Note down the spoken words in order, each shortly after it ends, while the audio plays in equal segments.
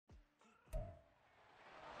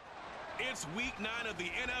It's week 9 of the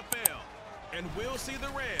NFL, and we'll see the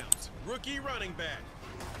Rams' rookie running back.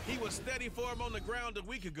 He was steady for him on the ground a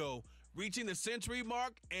week ago, reaching the century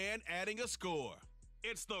mark and adding a score.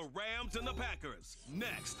 It's the Rams and the Packers,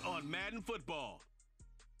 next on Madden Football.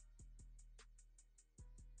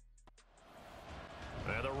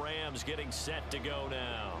 And the Rams getting set to go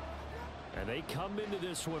now. And they come into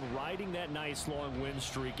this one riding that nice long win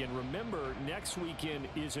streak. And remember, next weekend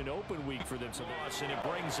is an open week for them. And it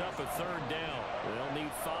brings up a third down. They'll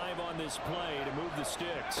need 5 on this play to move the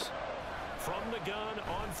sticks. From the gun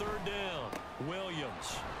on third down,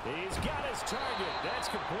 Williams. He's got his target. That's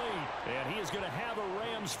complete. And he is going to have a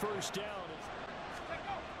Rams first down.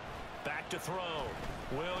 Back to throw.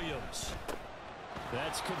 Williams.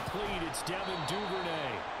 That's complete. It's Devin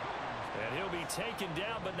Duvernay. And he'll be taken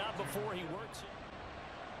down, but not before he works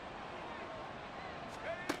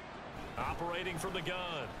it. Operating from the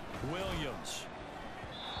gun, Williams.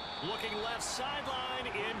 Looking left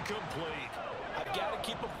sideline, incomplete. I've got to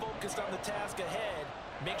keep them focused on the task ahead.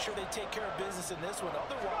 Make sure they take care of business in this one.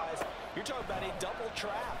 Otherwise, you're talking about a double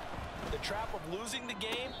trap. The trap of losing the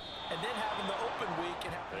game and then having the open week.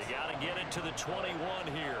 And they got to get it to the 21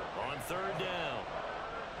 here on third down.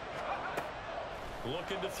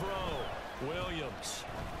 Looking to throw. Williams.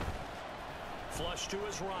 Flush to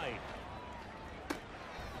his right.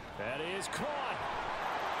 That is caught.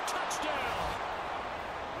 Touchdown.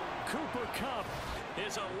 Cooper Kupp,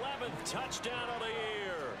 his 11th touchdown of the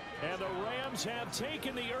year. And the Rams have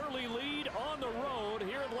taken the early lead on the road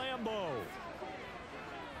here at Lambeau.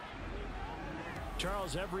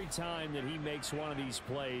 Charles, every time that he makes one of these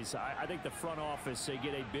plays, I think the front office, they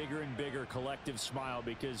get a bigger and bigger collective smile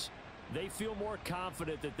because they feel more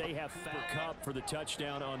confident that they have found Kupp for the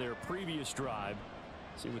touchdown on their previous drive.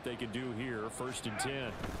 See what they can do here, 1st and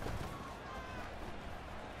 10.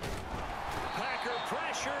 Packer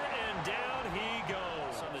pressure, and down he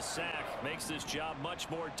goes. On the sack, makes this job much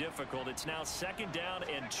more difficult. It's now 2nd down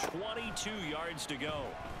and 22 yards to go.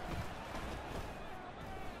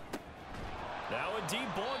 Now a deep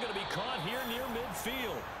ball going to be caught here near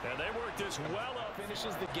midfield. And they work this well up.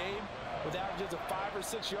 Finishes the game with averages of 5 or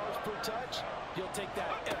 6 yards per touch. You'll take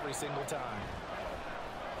that every single time.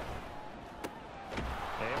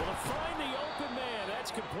 Able to find the open man.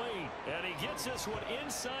 That's complete. And he gets this one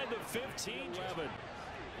inside the 15-11.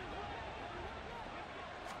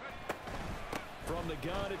 From the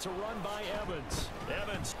gun, it's a run by Evans.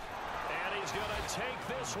 Evans. And he's going to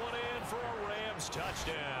take this one in for a Rams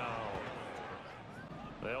touchdown.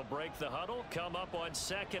 They'll break the huddle, come up on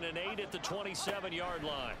 2nd and 8 at the 27-yard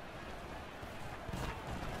line.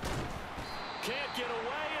 Can't get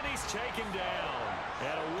away, and he's taken down.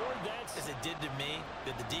 And award that. As it did to me,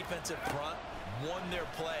 that the defensive front won their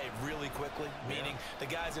play really quickly, meaning the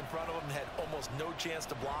guys in front of them had almost no chance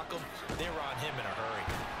to block him. They were on him in a hurry.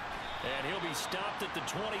 And he'll be stopped at the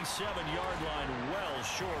 27-yard line, well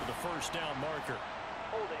short of the first down marker.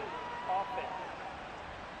 Holding offense.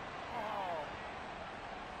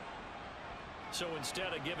 So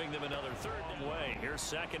instead of giving them another third away, here's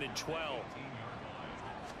 2nd and 12.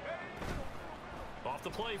 Off the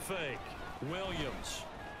play fake, Williams.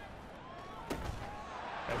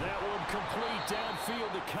 And that one complete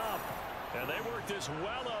downfield to Kupp. And they work this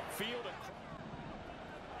well upfield.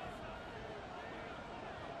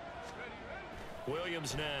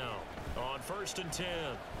 Williams now on 1st and 10.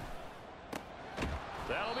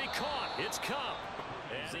 That'll be caught. It's Kupp.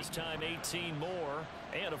 And this time 18 more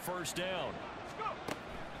and a first down.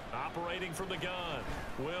 Operating from the gun,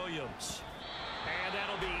 Williams. And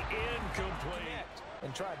that'll be incomplete.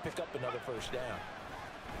 And try and pick up another first down.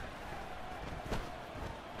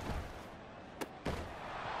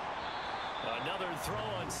 Another throw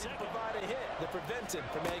on second. Provide a hit that prevents him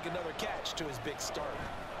from making another catch to his big start.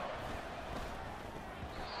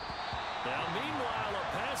 Now, meanwhile,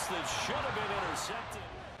 a pass that should have been intercepted.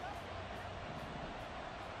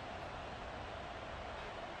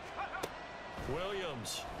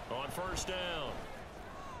 Williams on 1st down.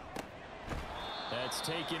 That's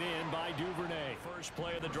taken in by Duvernay. First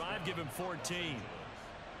play of the drive, give him 14.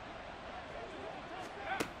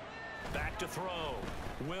 Back to throw.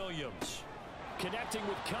 Williams connecting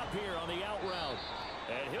with Kupp here on the out route.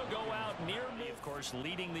 And he'll go out near me, of course,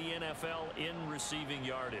 leading the NFL in receiving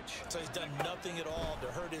yardage. So he's done nothing at all to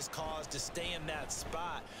hurt his cause, to stay in that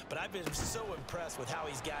spot. But I've been so impressed with how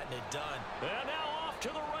he's gotten it done. And now off to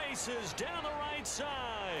the races, down the right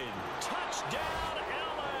side. Touchdown,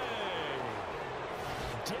 LA!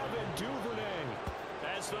 Devin Duvernay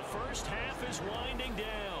as the first half is winding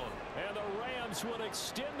down. And the Rams will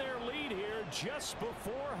extend their lead here just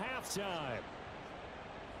before halftime.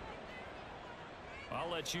 I'll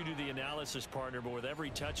let you do the analysis, partner, but with every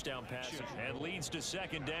touchdown pass and leads to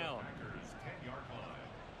second down.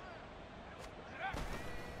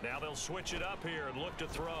 Now they'll switch it up here and look to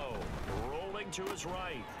throw. Rolling to his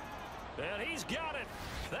right. And he's got it.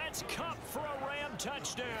 That's Cup for a Ram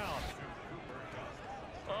touchdown.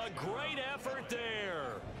 A great effort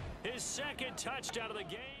there. His second touchdown of the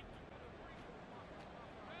game.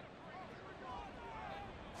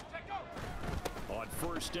 On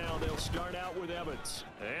first down, they'll start out with Evans.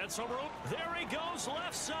 And some room. There he goes,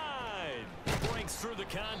 left side. Breaks through the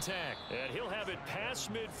contact. And he'll have it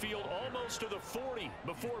past midfield almost to the 40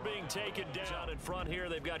 before being taken down. In front here,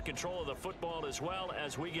 they've got control of the football as well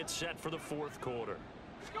as we get set for the fourth quarter.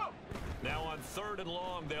 Now on 3rd and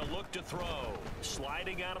long, they'll look to throw.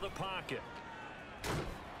 Sliding out of the pocket.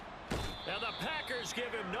 Now the Packers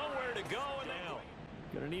give him nowhere to go now.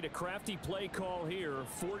 Going to need a crafty play call here.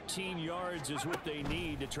 14 yards is what they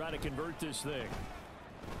need to try to convert this thing.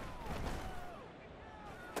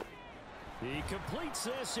 He completes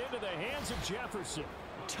this into the hands of Jefferson.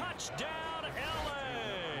 Touchdown,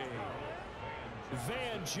 L.A.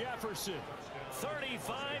 Van Jefferson,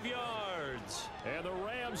 35 yards. And the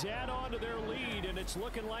Rams add on to their lead, and it's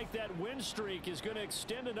looking like that win streak is going to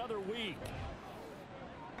extend another week.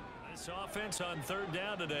 This offense on 3rd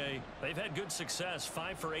down today, they've had good success,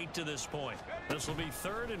 5 for 8 to this point. This will be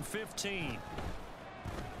 3rd and 15.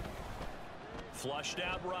 Flushed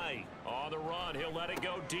out right. On the run, he'll let it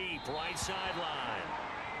go deep. Right sideline.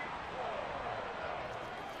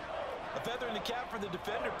 A feather in the cap for the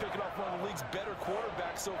defender, picking off one of the league's better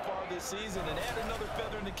quarterbacks so far this season, and add another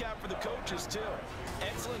feather in the cap for the coaches, too.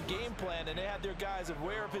 Excellent game plan, and they had their guys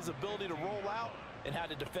aware of his ability to roll out and how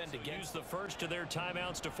to defend against. Use the first of their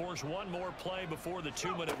timeouts to force one more play before the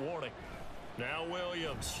 2-minute warning. Now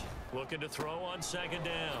Williams looking to throw on 2nd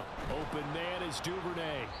down. Open man is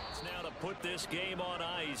Duvernay. It's now to put this game on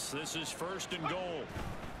ice. This is 1st and goal.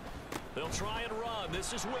 They'll try and run.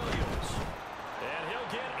 This is Williams. And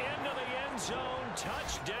he'll get into the end zone.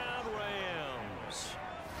 Touchdown, Rams.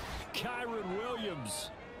 Kyron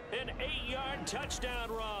Williams. An 8-yard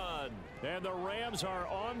touchdown run. And the Rams are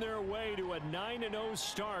on their way to a 9-0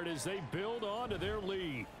 start as they build on to their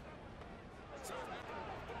lead.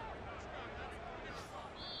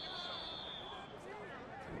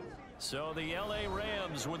 So the L.A.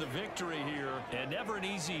 Rams with a victory here, and never an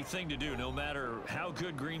easy thing to do, no matter how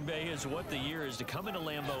good Green Bay is, what the year is, to come into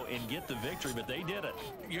Lambeau and get the victory, but they did it.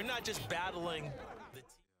 You're not just battling the team.